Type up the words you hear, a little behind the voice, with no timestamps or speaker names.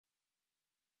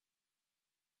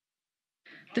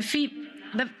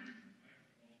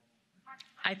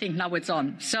I think now it's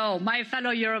on. So, my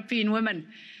fellow European women,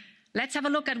 let's have a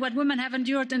look at what women have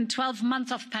endured in 12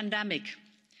 months of pandemic.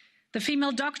 The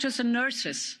female doctors and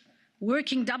nurses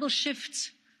working double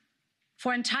shifts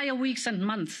for entire weeks and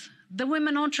months. The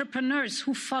women entrepreneurs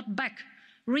who fought back,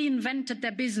 reinvented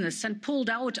their business and pulled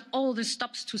out all the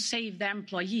stops to save their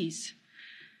employees.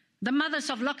 The mothers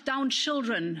of lockdown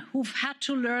children who've had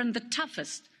to learn the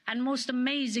toughest and most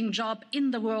amazing job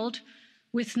in the world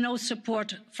with no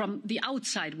support from the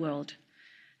outside world.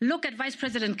 Look at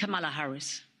Vice-President Kamala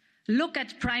Harris. Look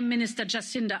at Prime Minister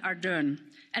Jacinda Ardern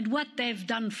and what they've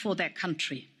done for their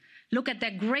country. Look at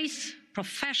their grace,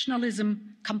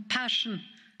 professionalism, compassion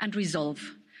and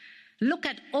resolve. Look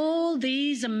at all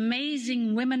these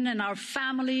amazing women in our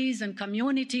families and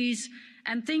communities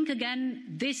and think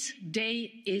again, this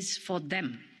day is for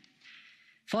them.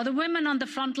 For the women on the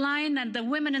front line and the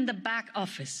women in the back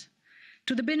office,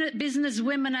 to the business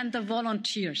women and the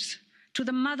volunteers, to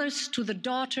the mothers, to the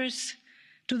daughters,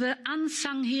 to the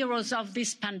unsung heroes of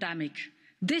this pandemic.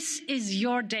 This is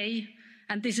your day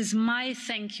and this is my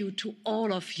thank you to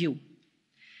all of you.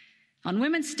 On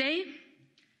Women's Day,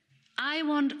 I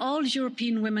want all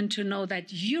European women to know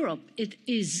that Europe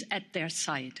is at their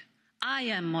side. I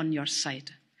am on your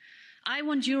side. I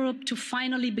want Europe to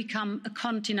finally become a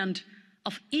continent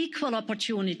of equal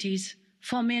opportunities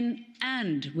for men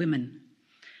and women.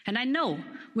 And I know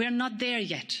we're not there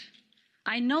yet.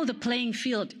 I know the playing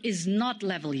field is not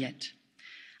level yet.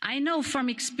 I know from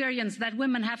experience that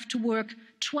women have to work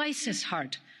twice as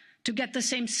hard to get the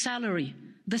same salary,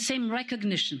 the same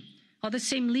recognition, or the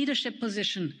same leadership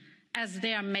position as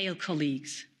their male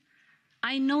colleagues.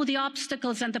 I know the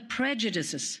obstacles and the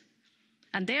prejudices,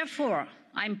 and therefore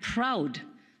I'm proud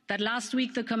that last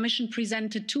week the Commission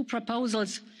presented 2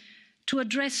 proposals to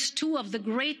address 2 of the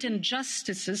great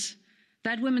injustices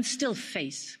that women still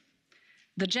face: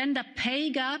 the gender pay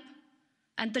gap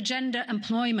and the gender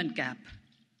employment gap.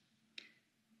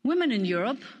 Women in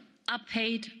Europe are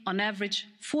paid on average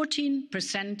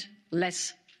 14%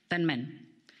 less than men.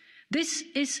 This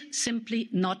is simply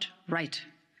not right.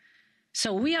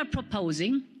 So we are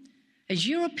proposing a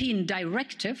European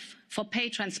directive for pay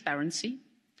transparency.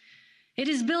 It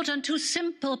is built on 2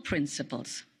 simple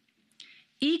principles.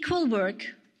 Equal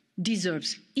work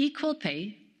deserves equal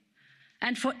pay,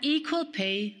 and for equal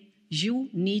pay, you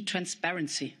need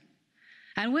transparency.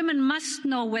 And women must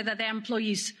know whether their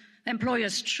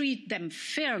employers treat them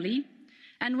fairly,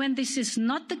 and when this is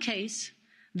not the case,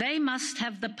 they must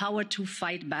have the power to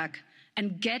fight back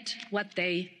and get what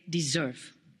they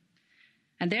deserve.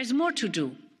 And there's more to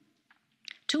do.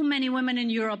 Too many women in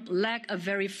Europe lack a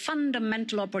very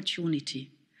fundamental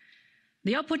opportunity: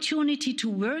 the opportunity to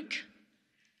work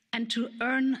and to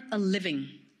earn a living.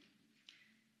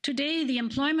 Today, the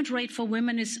employment rate for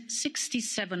women is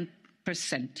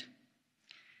 67%,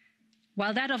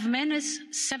 while that of men is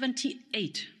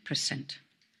 78%.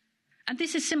 And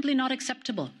this is simply not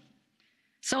acceptable.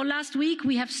 So last week,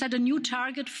 we have set a new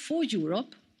target for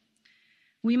Europe.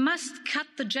 We must cut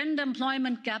the gender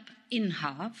employment gap in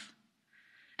half.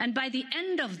 And by the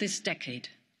end of this decade,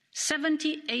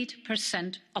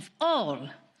 78% of all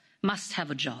must have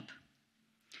a job.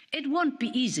 It won't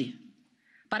be easy,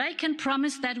 but I can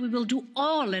promise that we will do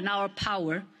all in our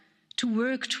power to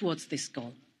work towards this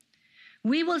goal.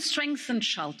 We will strengthen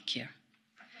childcare,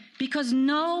 because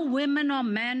no woman or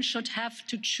man should have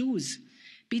to choose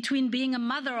between being a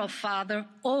mother or father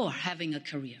or having a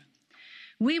career.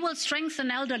 We will strengthen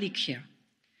elderly care.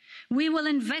 We will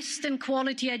invest in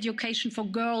quality education for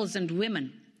girls and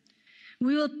women.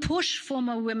 We will push for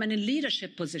more women in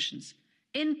leadership positions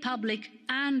in public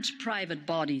and private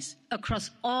bodies across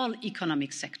all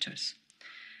economic sectors.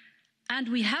 And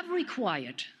we have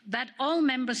required that all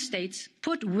member states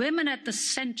put women at the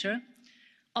centre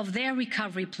of their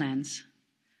recovery plans.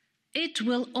 It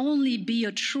will only be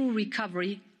a true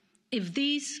recovery if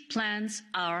these plans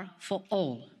are for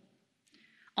all.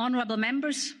 Honourable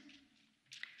members,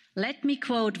 let me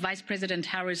quote Vice-President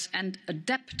Harris and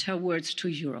adapt her words to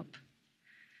Europe.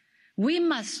 We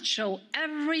must show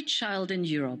every child in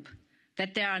Europe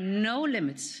that there are no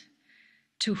limits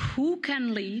to who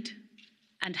can lead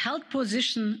and hold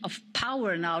position of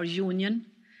power in our union,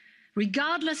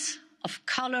 regardless of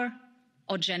colour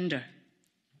or gender.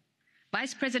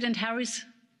 Vice-President Harris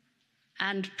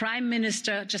and Prime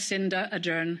Minister Jacinda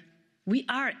Ardern, we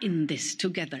are in this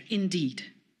together, indeed.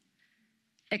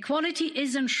 Equality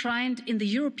is enshrined in the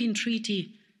European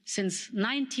Treaty since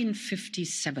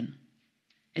 1957.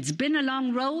 It's been a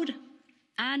long road,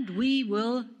 and we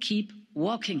will keep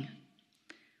walking.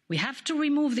 We have to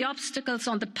remove the obstacles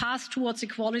on the path towards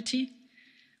equality.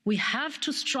 We have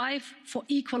to strive for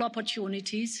equal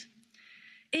opportunities.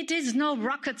 It is no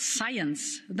rocket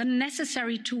science. The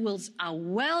necessary tools are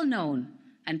well known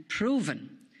and proven.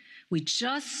 We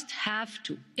just have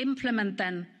to implement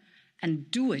them and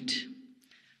do it.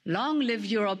 Long live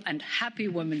Europe and happy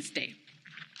Women's Day.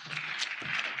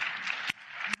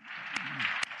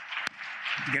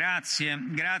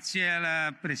 Grazie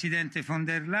alla Presidente von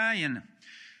der Leyen.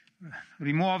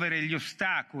 Rimuovere gli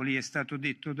ostacoli è stato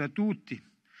detto da tutti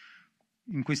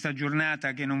in questa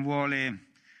giornata che non vuole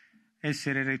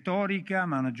essere retorica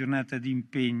ma una giornata di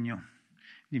impegno.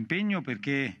 L'impegno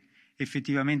perché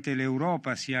effettivamente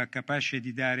l'Europa sia capace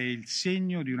di dare il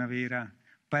segno di una vera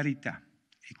parità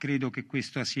e credo che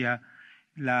questa sia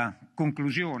la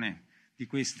conclusione di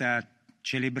questa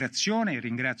celebrazione e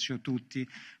ringrazio tutti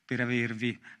per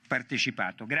avervi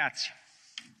partecipato. Grazie.